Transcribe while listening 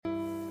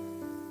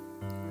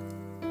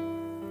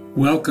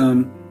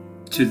Welcome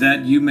to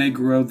That You May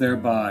Grow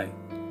Thereby,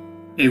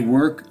 a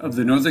work of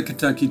the Northern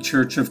Kentucky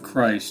Church of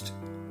Christ.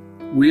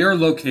 We are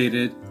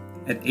located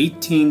at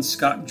 18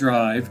 Scott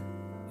Drive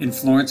in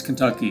Florence,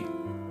 Kentucky.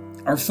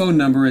 Our phone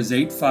number is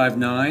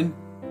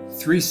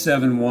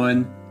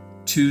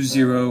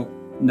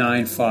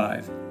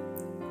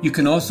 859-371-2095. You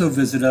can also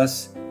visit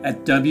us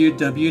at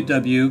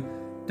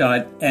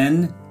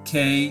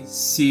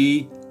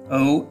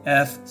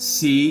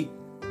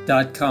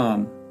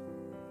www.nkcofc.com.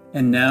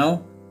 And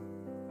now,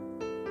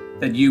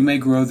 that you may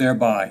grow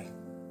thereby.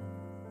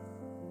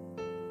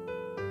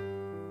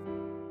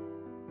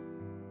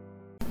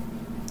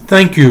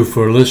 Thank you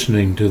for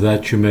listening to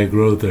That You May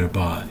Grow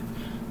Thereby.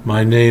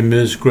 My name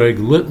is Greg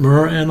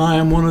Littmer, and I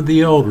am one of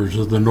the elders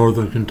of the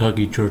Northern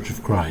Kentucky Church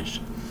of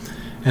Christ.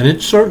 And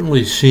it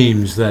certainly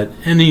seems that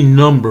any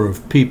number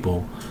of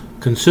people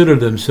consider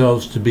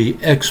themselves to be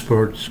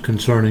experts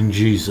concerning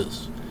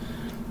Jesus.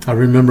 I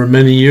remember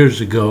many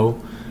years ago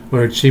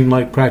where it seemed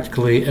like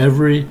practically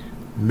every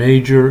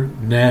major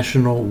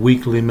national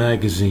weekly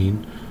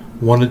magazine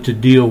wanted to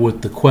deal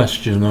with the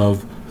question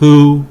of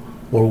who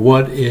or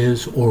what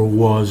is or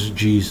was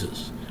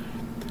Jesus.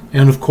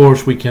 And of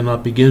course, we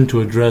cannot begin to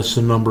address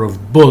the number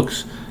of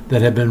books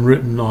that have been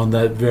written on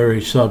that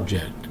very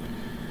subject.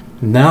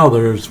 Now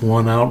there's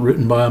one out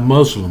written by a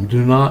Muslim.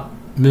 Do not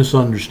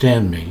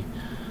misunderstand me.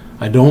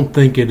 I don't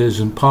think it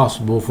is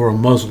impossible for a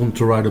Muslim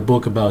to write a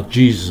book about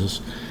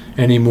Jesus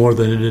any more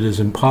than it is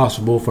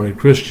impossible for a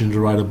Christian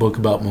to write a book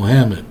about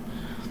Muhammad.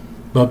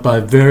 But by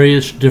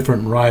various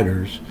different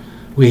writers,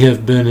 we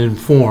have been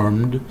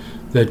informed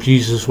that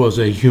Jesus was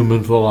a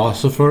human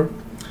philosopher,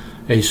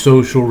 a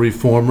social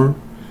reformer,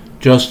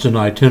 just an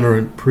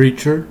itinerant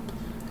preacher,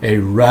 a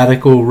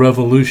radical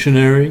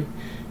revolutionary,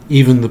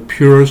 even the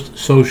purest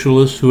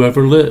socialist who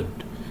ever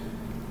lived.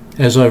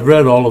 As I've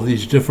read all of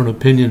these different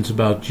opinions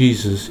about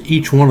Jesus,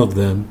 each one of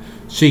them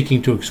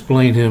seeking to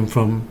explain him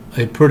from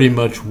a pretty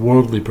much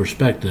worldly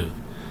perspective,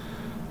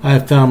 I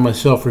have found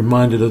myself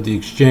reminded of the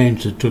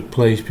exchange that took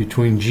place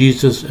between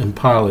Jesus and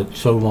Pilate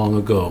so long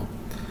ago.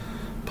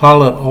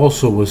 Pilate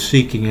also was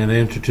seeking an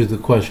answer to the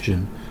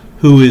question,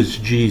 who is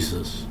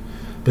Jesus?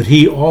 But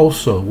he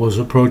also was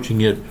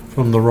approaching it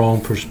from the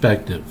wrong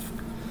perspective.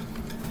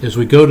 As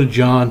we go to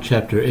John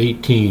chapter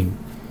 18,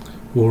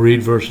 we'll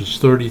read verses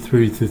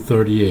 33 through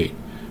 38.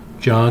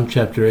 John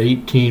chapter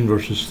 18,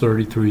 verses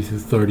 33 through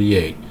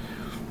 38.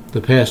 The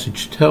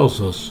passage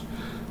tells us,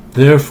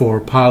 "Therefore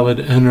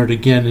Pilate entered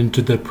again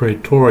into the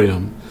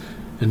praetorium,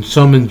 and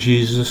summoned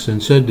Jesus,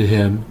 and said to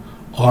him,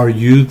 'Are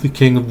you the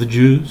king of the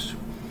Jews?'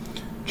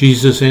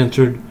 Jesus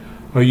answered,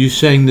 'Are you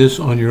saying this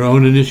on your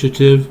own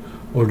initiative,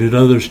 or did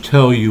others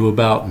tell you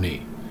about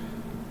me?'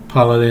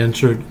 Pilate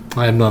answered,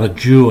 'I am not a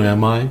Jew,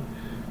 am I?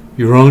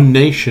 Your own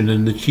nation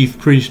and the chief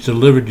priests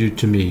delivered you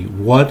to me.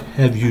 What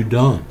have you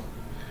done?'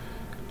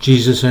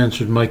 Jesus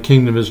answered, 'My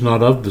kingdom is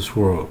not of this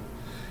world.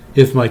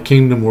 If my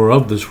kingdom were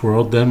of this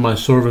world, then my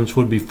servants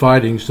would be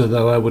fighting so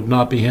that I would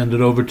not be handed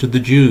over to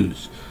the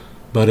Jews.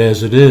 But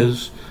as it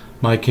is,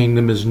 my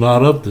kingdom is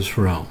not of this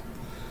realm.'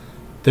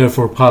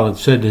 Therefore Pilate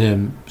said to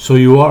him, 'So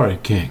you are a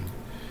king?'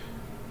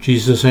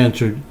 Jesus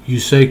answered, 'You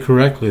say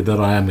correctly that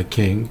I am a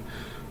king.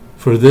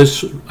 For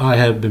this I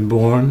have been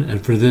born,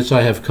 and for this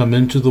I have come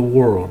into the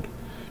world,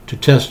 to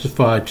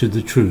testify to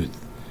the truth.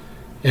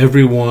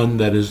 Everyone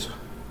that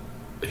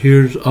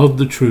hears of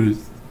the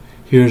truth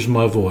hears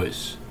my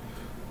voice.'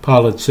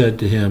 Pilate said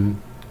to him,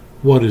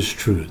 'What is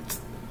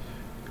truth?'"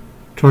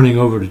 Turning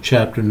over to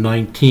chapter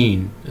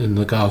 19 in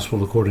the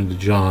Gospel according to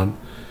John,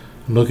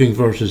 and looking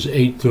verses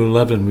 8 through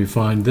 11, we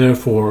find,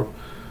 "Therefore,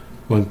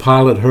 when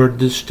Pilate heard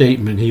this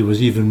statement, he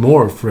was even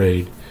more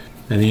afraid,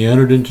 and he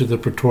entered into the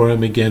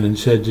praetorium again and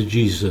said to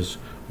Jesus,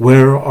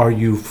 'Where are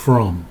you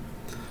from?'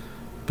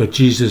 But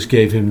Jesus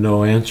gave him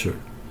no answer.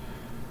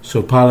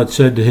 So Pilate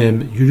said to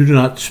him, 'You do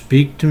not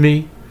speak to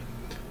me?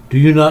 Do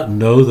you not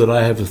know that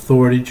I have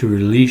authority to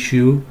release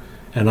you,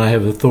 and I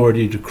have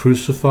authority to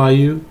crucify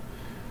you?'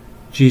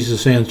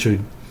 Jesus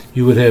answered,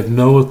 'You would have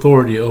no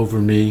authority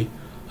over me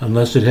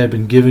unless it had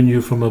been given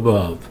you from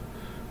above.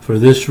 For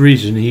this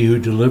reason he who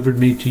delivered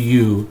me to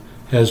you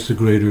has the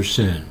greater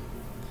sin.'"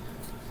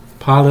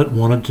 Pilate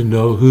wanted to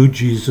know who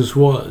Jesus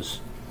was,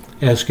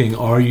 asking,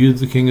 "Are you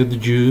the king of the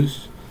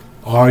Jews?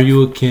 Are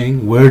you a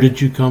king? Where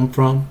did you come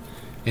from?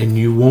 And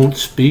you won't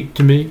speak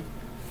to me?"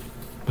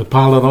 But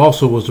Pilate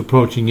also was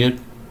approaching it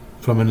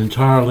from an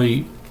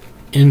entirely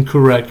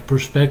incorrect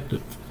perspective.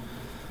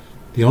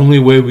 The only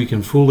way we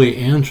can fully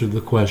answer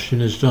the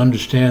question is to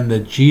understand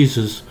that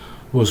Jesus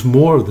was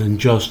more than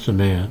just a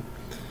man,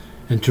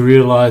 and to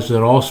realize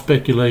that all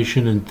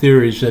speculation and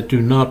theories that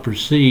do not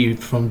proceed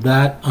from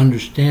that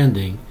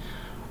understanding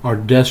are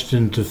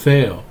destined to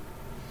fail.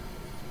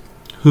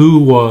 Who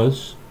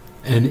was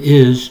and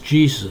is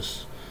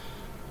Jesus?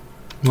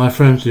 My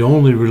friends, the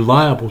only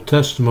reliable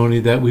testimony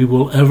that we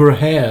will ever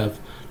have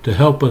to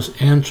help us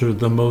answer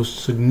the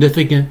most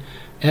significant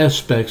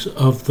aspects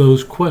of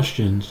those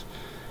questions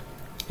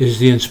is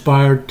the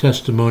inspired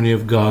testimony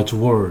of God's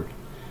Word.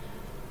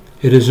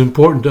 It is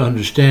important to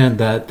understand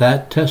that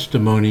that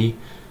testimony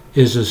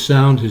is as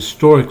sound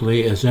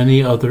historically as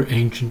any other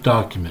ancient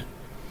document.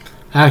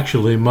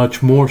 Actually,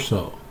 much more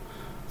so,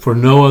 for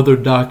no other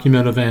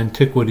document of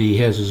antiquity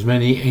has as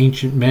many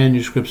ancient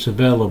manuscripts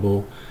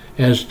available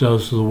as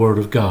does the Word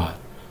of God.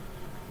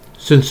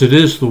 Since it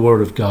is the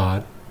Word of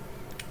God,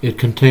 it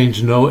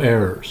contains no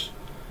errors.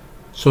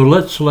 So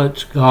let's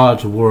let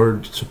God's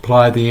Word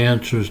supply the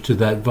answers to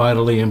that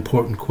vitally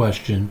important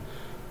question,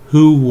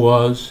 who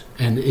was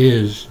and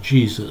is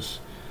Jesus?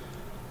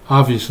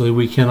 Obviously,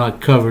 we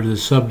cannot cover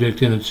this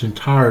subject in its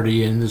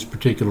entirety in this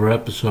particular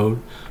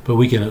episode, but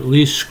we can at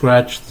least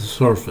scratch the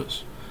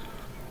surface.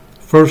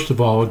 First of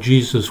all,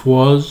 Jesus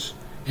was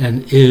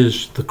and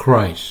is the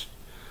Christ,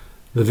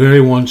 the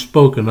very one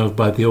spoken of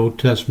by the Old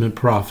Testament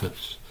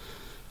prophets.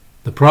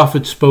 The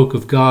prophets spoke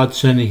of God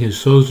sending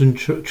his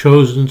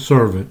chosen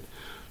servant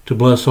to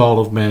bless all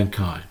of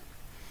mankind.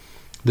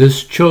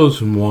 This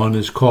chosen one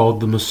is called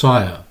the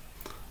Messiah,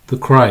 the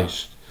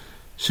Christ,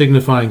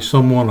 signifying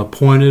someone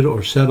appointed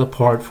or set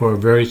apart for a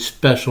very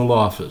special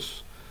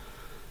office.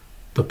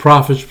 The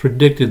prophets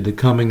predicted the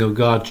coming of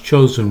God's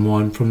chosen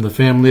one from the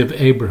family of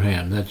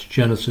Abraham. That's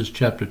Genesis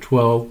chapter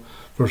 12,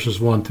 verses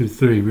 1 through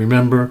 3.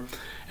 Remember,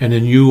 and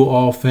in you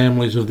all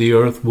families of the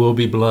earth will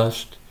be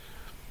blessed.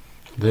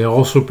 They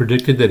also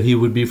predicted that he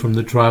would be from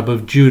the tribe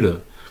of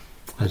Judah.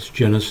 That's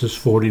Genesis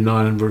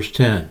 49 and verse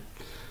 10.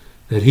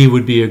 That he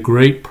would be a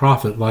great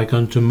prophet like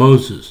unto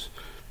Moses.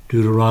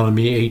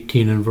 Deuteronomy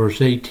 18 and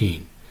verse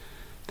 18.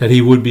 That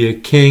he would be a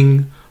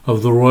king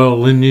of the royal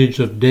lineage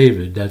of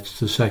David. That's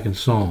the second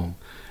Psalm.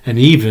 And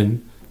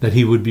even that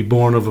he would be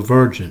born of a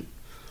virgin.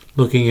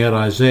 Looking at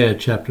Isaiah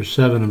chapter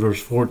 7 and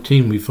verse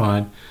 14, we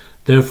find,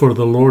 therefore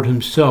the Lord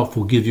himself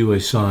will give you a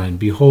sign.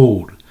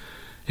 Behold,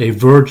 a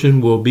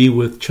virgin will be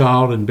with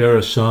child and bear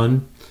a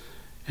son,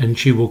 and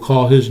she will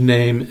call his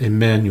name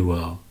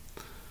Emmanuel.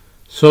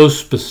 So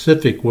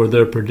specific were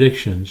their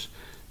predictions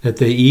that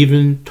they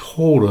even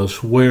told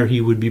us where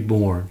he would be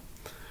born.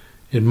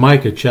 In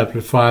Micah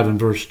chapter 5 and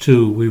verse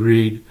 2 we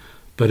read,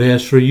 but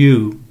as for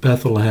you,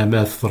 Bethlehem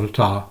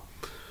Ephratah,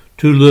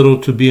 too little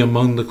to be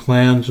among the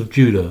clans of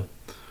Judah,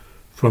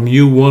 from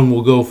you one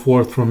will go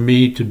forth from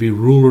me to be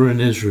ruler in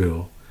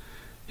Israel.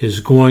 His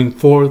going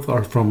forth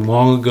are from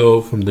long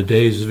ago, from the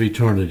days of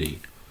eternity.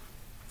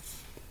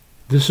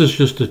 This is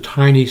just a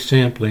tiny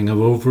sampling of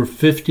over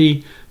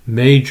 50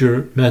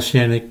 major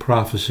messianic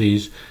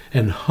prophecies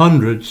and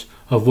hundreds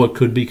of what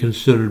could be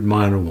considered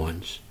minor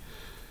ones.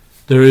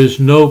 There is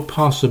no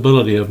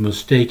possibility of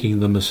mistaking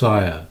the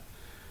Messiah.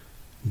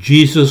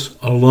 Jesus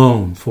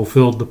alone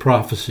fulfilled the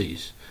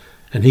prophecies,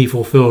 and he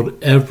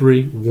fulfilled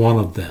every one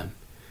of them.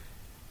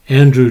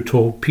 Andrew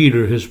told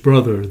Peter, his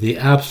brother, the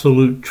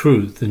absolute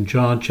truth in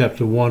John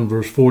chapter 1,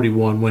 verse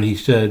 41, when he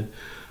said,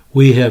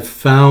 we have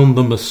found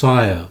the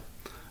Messiah,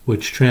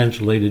 which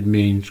translated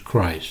means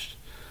Christ.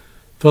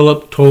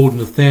 Philip told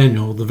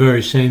Nathanael the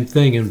very same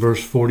thing in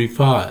verse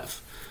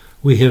 45.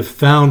 We have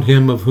found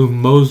him of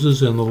whom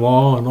Moses and the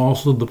law and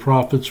also the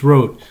prophets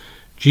wrote,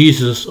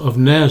 Jesus of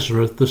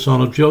Nazareth, the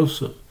son of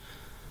Joseph.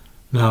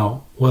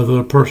 Now, whether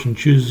a person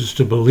chooses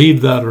to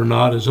believe that or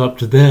not is up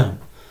to them,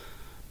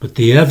 but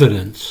the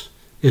evidence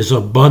is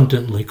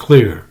abundantly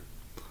clear.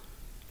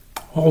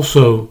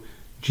 Also,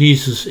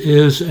 Jesus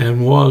is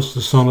and was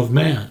the Son of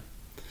Man.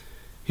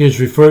 He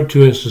is referred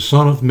to as the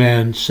Son of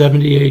Man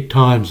 78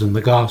 times in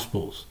the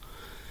Gospels.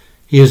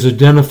 He is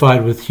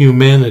identified with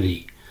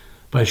humanity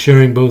by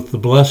sharing both the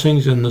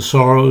blessings and the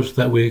sorrows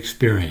that we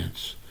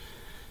experience.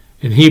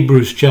 In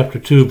Hebrews chapter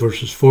 2,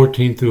 verses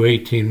 14 through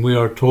 18, we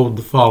are told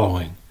the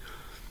following,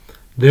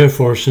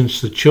 therefore,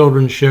 since the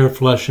children share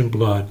flesh and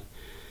blood,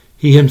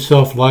 he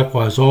himself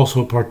likewise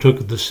also partook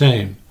of the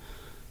same,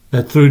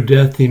 that through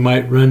death he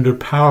might render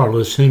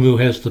powerless him who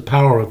has the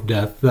power of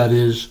death, that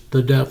is,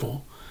 the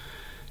devil,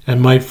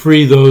 and might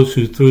free those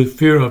who through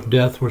fear of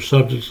death were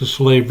subject to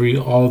slavery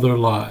all their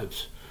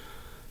lives.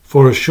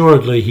 For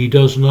assuredly he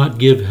does not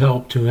give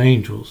help to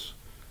angels,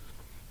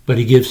 but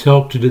he gives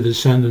help to the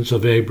descendants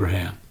of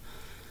Abraham.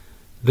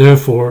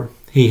 Therefore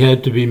he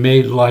had to be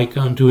made like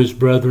unto his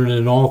brethren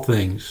in all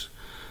things,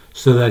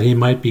 so that he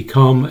might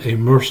become a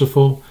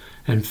merciful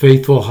and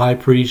faithful high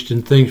priest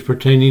in things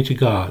pertaining to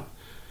God,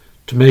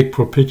 to make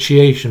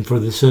propitiation for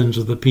the sins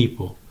of the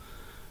people.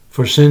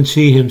 For since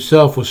he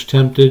himself was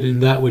tempted in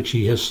that which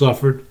he has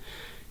suffered,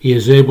 he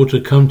is able to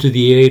come to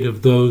the aid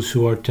of those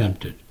who are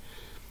tempted.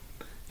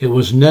 It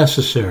was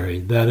necessary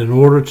that in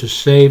order to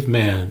save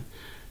man,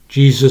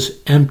 Jesus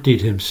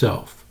emptied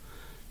himself,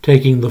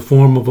 taking the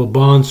form of a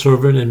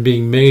bondservant and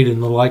being made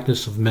in the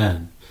likeness of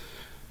men.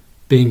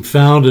 Being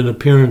found in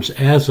appearance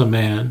as a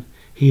man,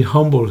 he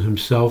humbled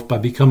himself by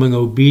becoming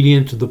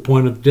obedient to the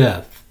point of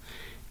death,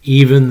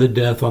 even the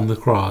death on the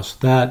cross.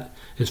 That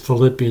is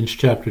Philippians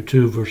chapter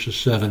 2, verses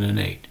 7 and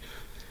 8.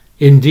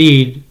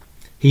 Indeed,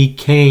 he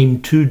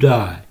came to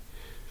die.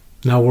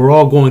 Now we're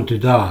all going to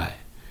die,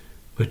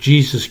 but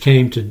Jesus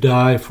came to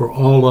die for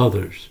all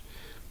others.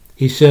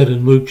 He said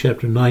in Luke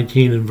chapter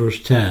 19 and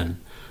verse 10,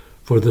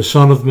 for the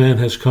Son of Man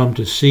has come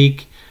to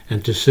seek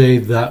and to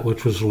save that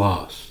which was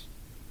lost.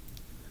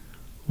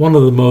 One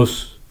of the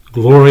most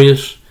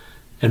glorious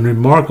and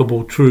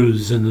remarkable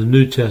truths in the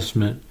New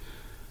Testament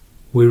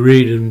we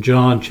read in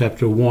John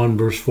chapter 1,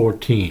 verse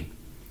 14.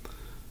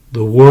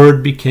 The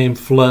Word became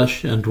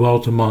flesh and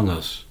dwelt among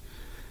us,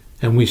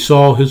 and we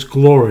saw his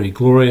glory,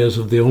 glory as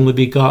of the only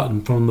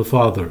begotten from the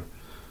Father,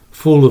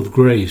 full of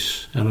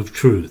grace and of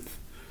truth.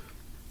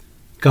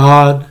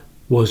 God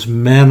was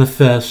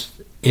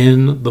manifest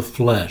in the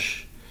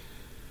flesh.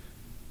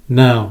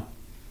 Now,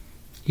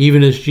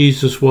 even as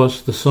Jesus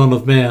was the Son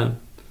of Man,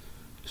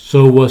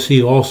 so was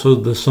he also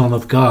the Son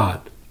of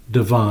God,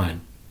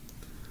 divine.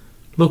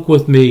 Look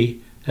with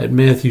me at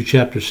Matthew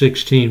chapter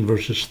 16,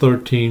 verses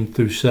 13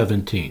 through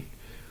 17.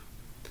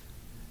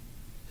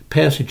 The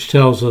passage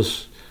tells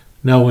us,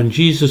 Now when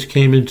Jesus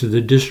came into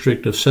the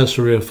district of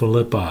Caesarea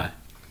Philippi,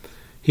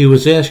 he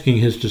was asking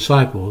his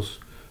disciples,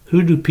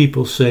 Who do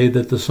people say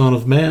that the Son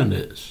of Man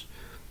is?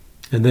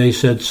 And they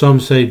said, Some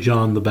say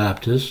John the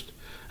Baptist,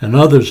 and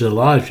others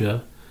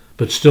Elijah,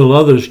 but still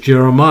others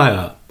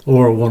Jeremiah,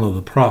 or one of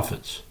the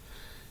prophets.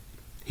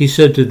 He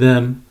said to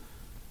them,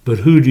 But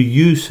who do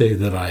you say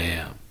that I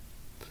am?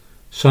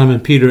 Simon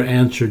Peter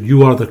answered,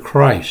 You are the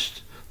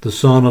Christ, the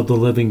Son of the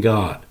living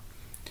God.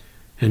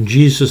 And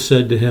Jesus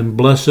said to him,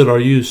 Blessed are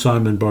you,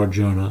 Simon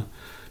Bar-Jonah,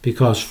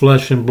 because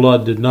flesh and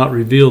blood did not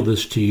reveal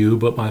this to you,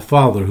 but my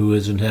Father who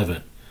is in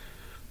heaven.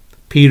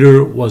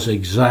 Peter was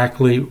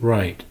exactly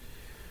right.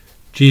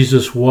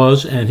 Jesus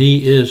was and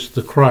he is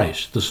the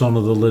Christ, the Son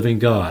of the living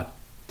God.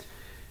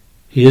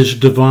 He is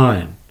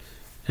divine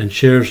and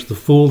shares the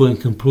full and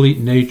complete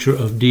nature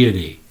of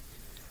deity.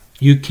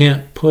 You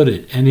can't put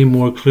it any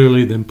more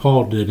clearly than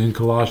Paul did in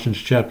Colossians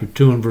chapter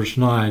 2 and verse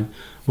 9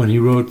 when he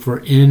wrote, For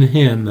in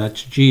him,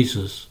 that's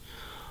Jesus,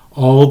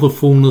 all the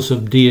fullness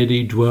of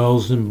deity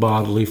dwells in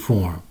bodily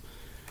form.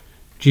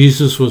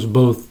 Jesus was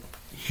both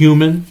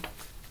human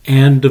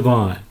and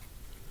divine,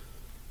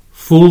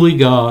 fully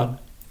God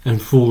and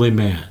fully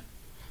man.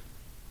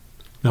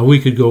 Now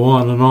we could go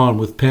on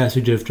with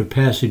passage after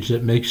passage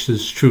that makes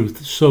this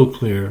truth so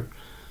clear.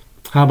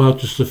 How about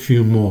just a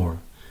few more?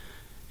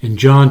 In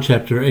John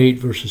chapter 8,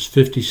 verses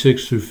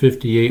 56 through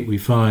 58, we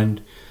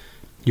find,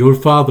 Your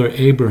father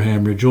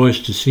Abraham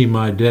rejoiced to see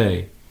my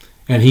day,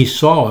 and he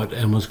saw it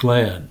and was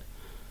glad.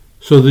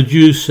 So the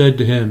Jews said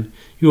to him,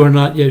 You are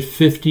not yet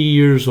 50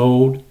 years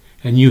old,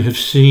 and you have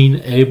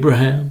seen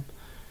Abraham?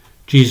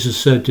 Jesus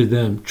said to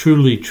them,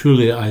 Truly,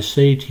 truly, I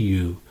say to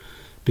you,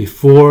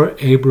 before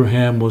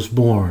Abraham was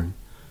born,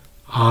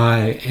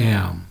 I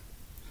am.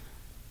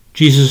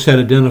 Jesus had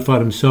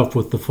identified himself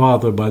with the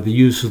Father by the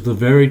use of the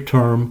very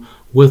term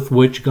with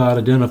which God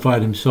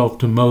identified himself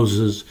to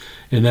Moses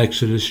in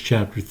Exodus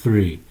chapter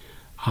 3.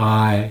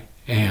 I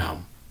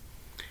am.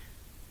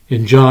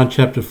 In John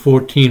chapter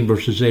 14,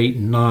 verses 8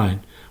 and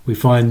 9, we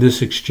find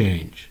this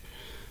exchange.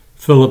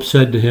 Philip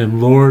said to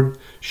him, Lord,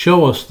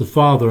 show us the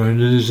Father,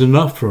 and it is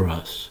enough for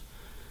us.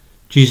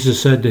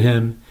 Jesus said to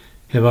him,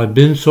 Have I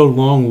been so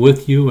long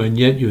with you, and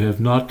yet you have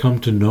not come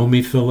to know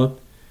me, Philip?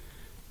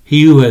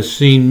 He who has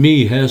seen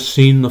me has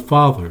seen the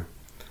Father.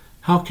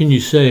 How can you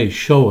say,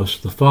 Show us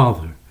the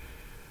Father?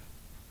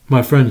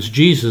 My friends,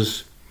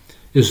 Jesus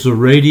is the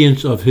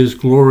radiance of his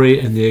glory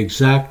and the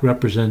exact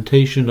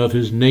representation of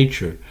his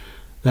nature.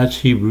 That's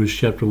Hebrews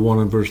chapter 1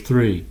 and verse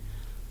 3.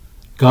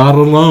 God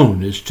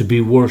alone is to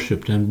be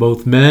worshipped, and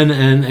both men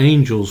and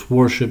angels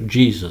worship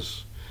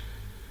Jesus.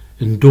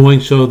 In doing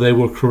so, they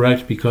were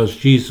correct because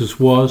Jesus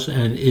was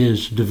and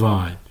is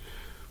divine.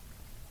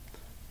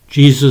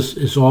 Jesus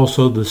is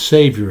also the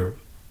Savior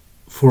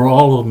for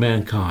all of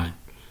mankind.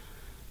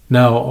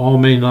 Now, all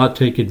may not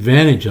take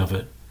advantage of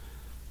it,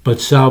 but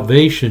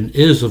salvation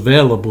is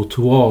available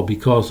to all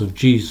because of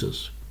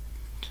Jesus.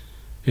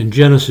 In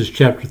Genesis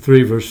chapter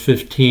 3, verse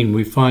 15,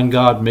 we find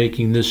God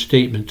making this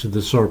statement to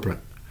the serpent.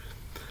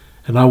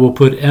 And I will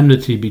put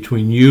enmity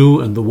between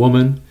you and the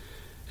woman,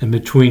 and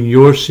between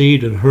your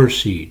seed and her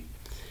seed.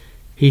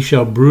 He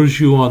shall bruise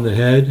you on the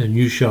head, and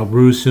you shall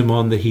bruise him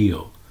on the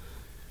heel.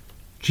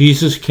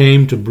 Jesus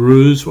came to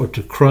bruise or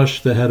to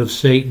crush the head of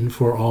Satan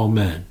for all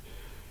men.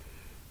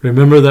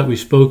 Remember that we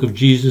spoke of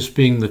Jesus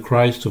being the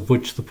Christ of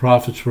which the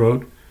prophets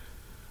wrote?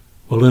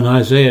 Well, in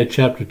Isaiah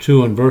chapter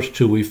 2 and verse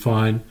 2 we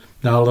find,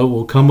 Now it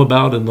will come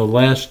about in the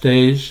last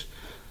days,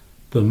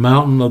 the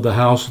mountain of the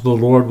house of the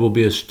Lord will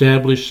be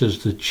established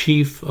as the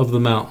chief of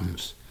the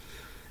mountains,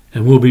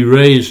 and will be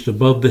raised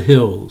above the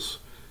hills,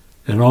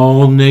 and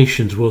all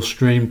nations will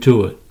stream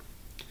to it.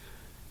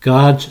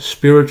 God's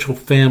spiritual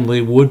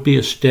family would be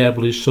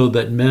established so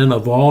that men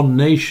of all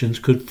nations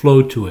could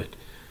flow to it.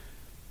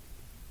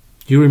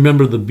 Do you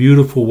remember the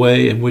beautiful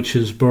way in which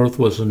his birth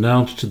was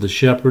announced to the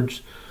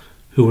shepherds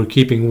who were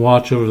keeping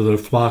watch over their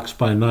flocks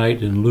by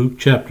night in Luke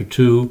chapter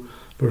 2,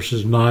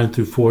 verses 9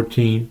 through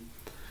 14?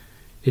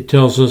 It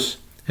tells us,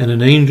 And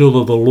an angel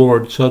of the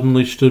Lord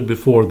suddenly stood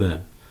before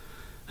them,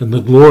 and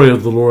the glory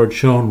of the Lord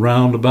shone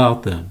round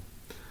about them,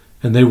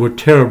 and they were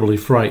terribly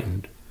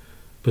frightened.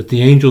 But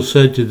the angel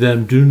said to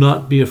them, Do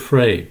not be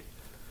afraid,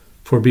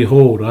 For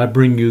behold, I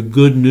bring you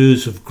good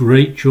news of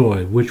great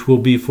joy, which will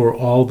be for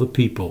all the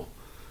people.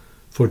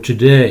 For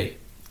today,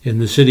 in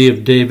the city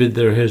of David,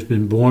 there has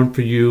been born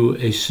for you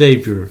a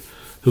Savior,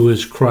 who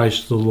is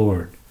Christ the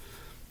Lord.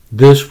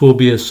 This will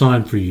be a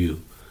sign for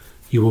you.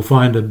 You will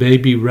find a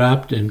baby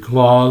wrapped in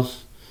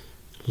cloths,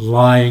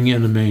 lying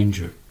in a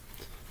manger.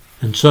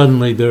 And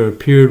suddenly there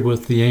appeared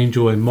with the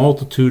angel a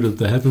multitude of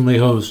the heavenly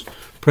host,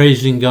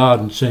 praising God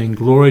and saying,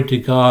 Glory to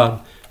God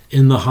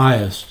in the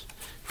highest,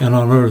 and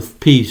on earth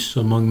peace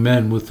among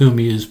men with whom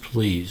he is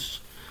pleased.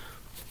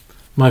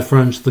 My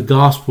friends, the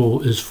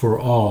gospel is for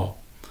all.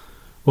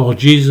 While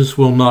Jesus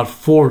will not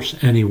force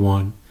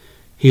anyone,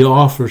 he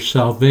offers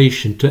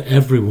salvation to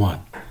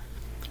everyone.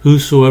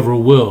 Whosoever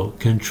will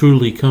can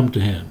truly come to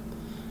him.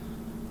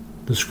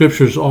 The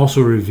scriptures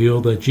also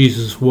reveal that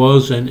Jesus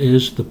was and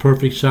is the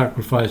perfect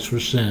sacrifice for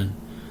sin.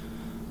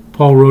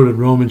 Paul wrote in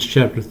Romans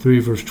chapter 3,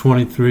 verse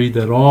 23,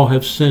 that all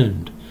have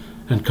sinned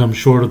and come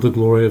short of the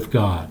glory of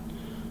God.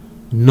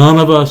 None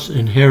of us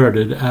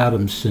inherited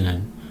Adam's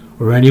sin,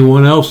 or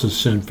anyone else's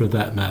sin for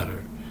that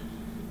matter.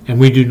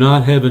 And we do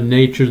not have a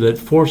nature that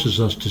forces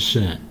us to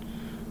sin,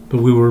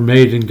 but we were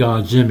made in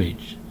God's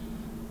image.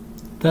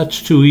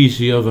 That's too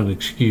easy of an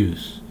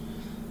excuse.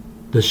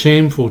 The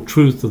shameful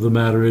truth of the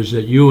matter is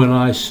that you and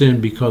I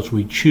sin because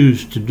we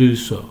choose to do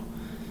so.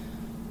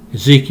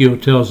 Ezekiel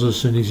tells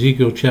us in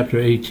Ezekiel chapter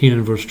 18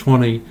 and verse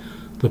 20,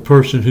 the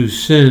person who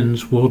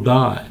sins will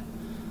die.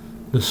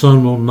 The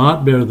son will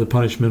not bear the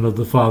punishment of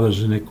the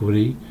father's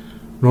iniquity,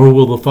 nor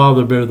will the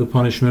father bear the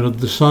punishment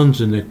of the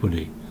son's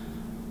iniquity.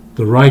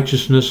 The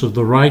righteousness of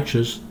the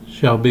righteous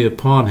shall be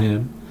upon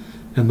him,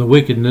 and the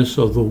wickedness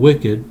of the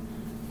wicked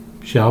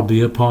shall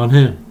be upon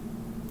him.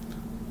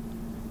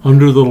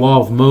 Under the law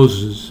of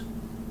Moses,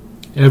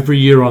 every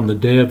year on the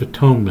Day of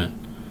Atonement,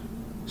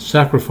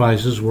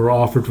 sacrifices were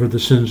offered for the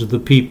sins of the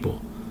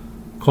people,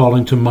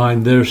 calling to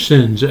mind their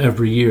sins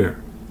every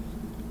year.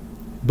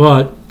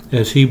 But,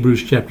 as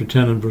Hebrews chapter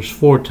 10 and verse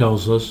 4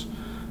 tells us,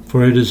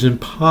 for it is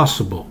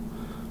impossible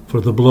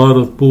for the blood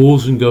of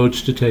bulls and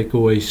goats to take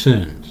away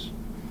sins.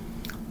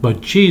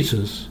 But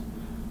Jesus,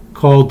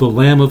 called the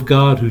Lamb of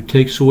God who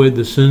takes away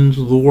the sins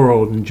of the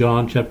world in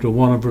John chapter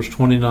 1 and verse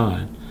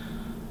 29,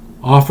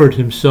 offered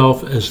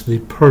himself as the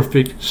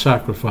perfect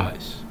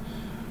sacrifice.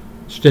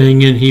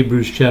 Staying in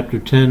Hebrews chapter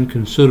 10,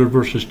 consider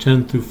verses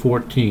 10 through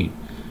 14.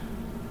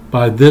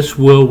 By this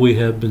will we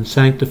have been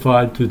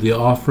sanctified through the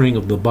offering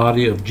of the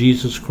body of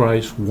Jesus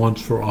Christ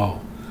once for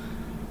all.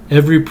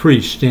 Every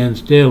priest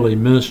stands daily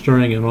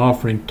ministering and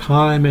offering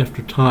time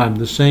after time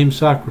the same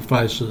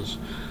sacrifices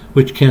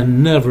which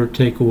can never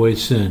take away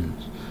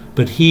sins.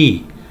 But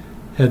he,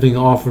 having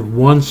offered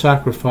one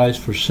sacrifice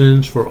for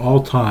sins for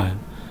all time,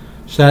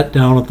 sat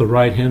down at the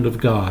right hand of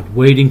God,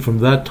 waiting from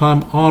that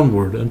time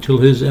onward until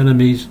his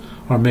enemies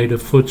are made a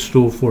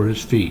footstool for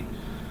his feet.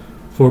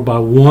 For by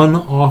one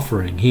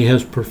offering he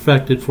has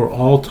perfected for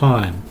all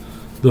time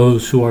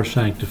those who are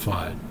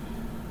sanctified.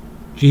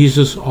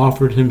 Jesus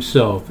offered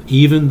himself,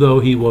 even though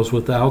he was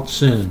without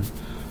sin,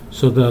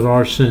 so that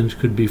our sins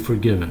could be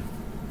forgiven.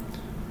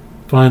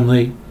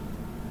 Finally,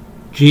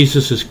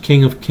 Jesus is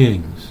King of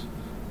Kings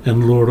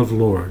and Lord of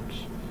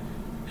Lords.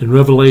 In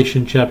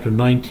Revelation chapter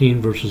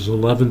 19, verses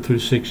 11 through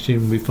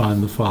 16, we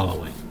find the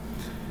following.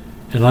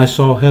 And I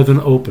saw heaven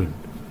opened,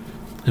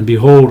 and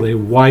behold, a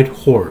white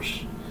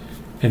horse,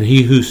 and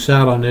he who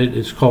sat on it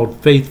is called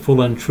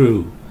Faithful and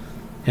True,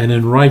 and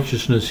in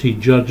righteousness he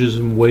judges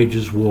and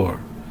wages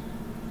war.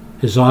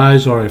 His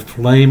eyes are a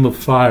flame of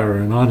fire,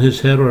 and on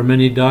his head are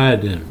many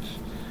diadems,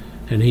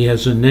 and he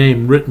has a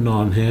name written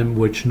on him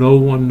which no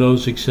one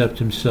knows except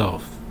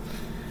himself.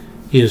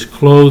 He is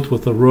clothed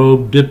with a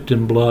robe dipped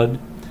in blood,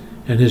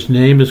 and his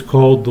name is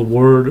called the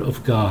Word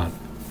of God.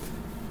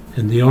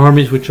 And the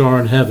armies which are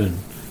in heaven,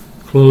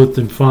 clothed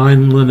in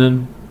fine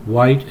linen,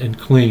 white and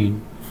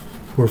clean,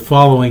 were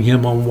following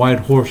him on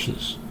white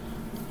horses.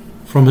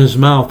 From his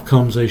mouth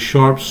comes a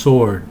sharp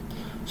sword,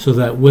 so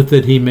that with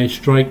it he may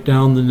strike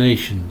down the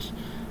nations,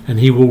 and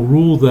he will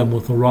rule them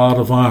with a rod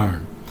of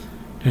iron.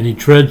 And he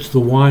treads the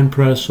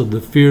winepress of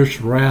the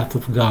fierce wrath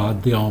of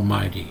God the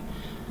Almighty.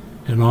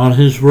 And on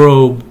his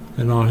robe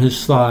and on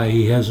his thigh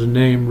he has a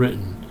name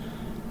written,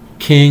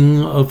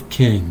 King of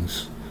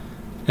Kings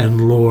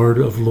and Lord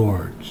of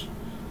Lords.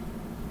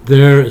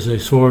 There is a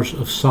source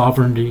of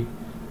sovereignty,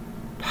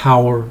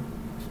 power,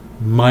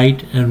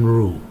 might, and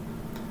rule.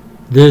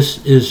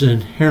 This is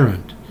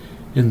inherent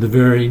in the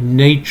very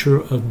nature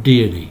of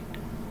deity.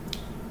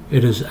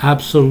 It is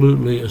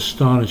absolutely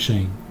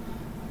astonishing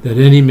that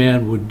any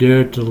man would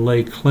dare to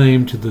lay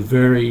claim to the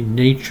very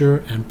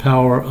nature and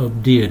power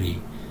of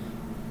deity.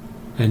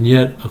 And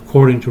yet,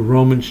 according to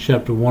Romans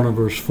chapter 1 and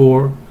verse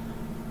 4,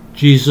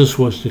 Jesus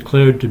was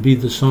declared to be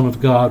the Son of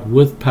God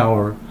with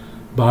power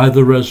by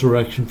the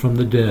resurrection from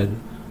the dead,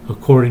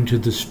 according to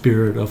the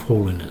Spirit of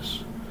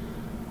holiness.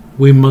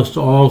 We must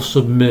all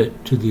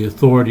submit to the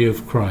authority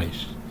of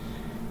Christ.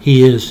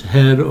 He is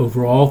head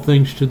over all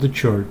things to the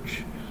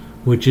church,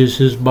 which is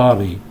his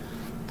body,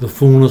 the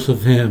fullness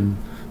of him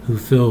who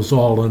fills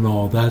all in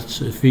all.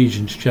 That's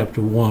Ephesians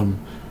chapter 1,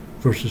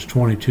 verses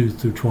 22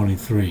 through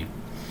 23.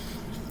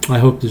 I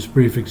hope this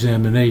brief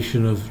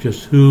examination of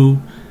just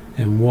who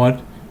and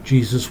what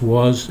Jesus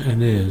was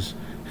and is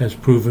has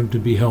proven to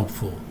be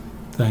helpful.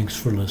 Thanks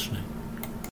for listening.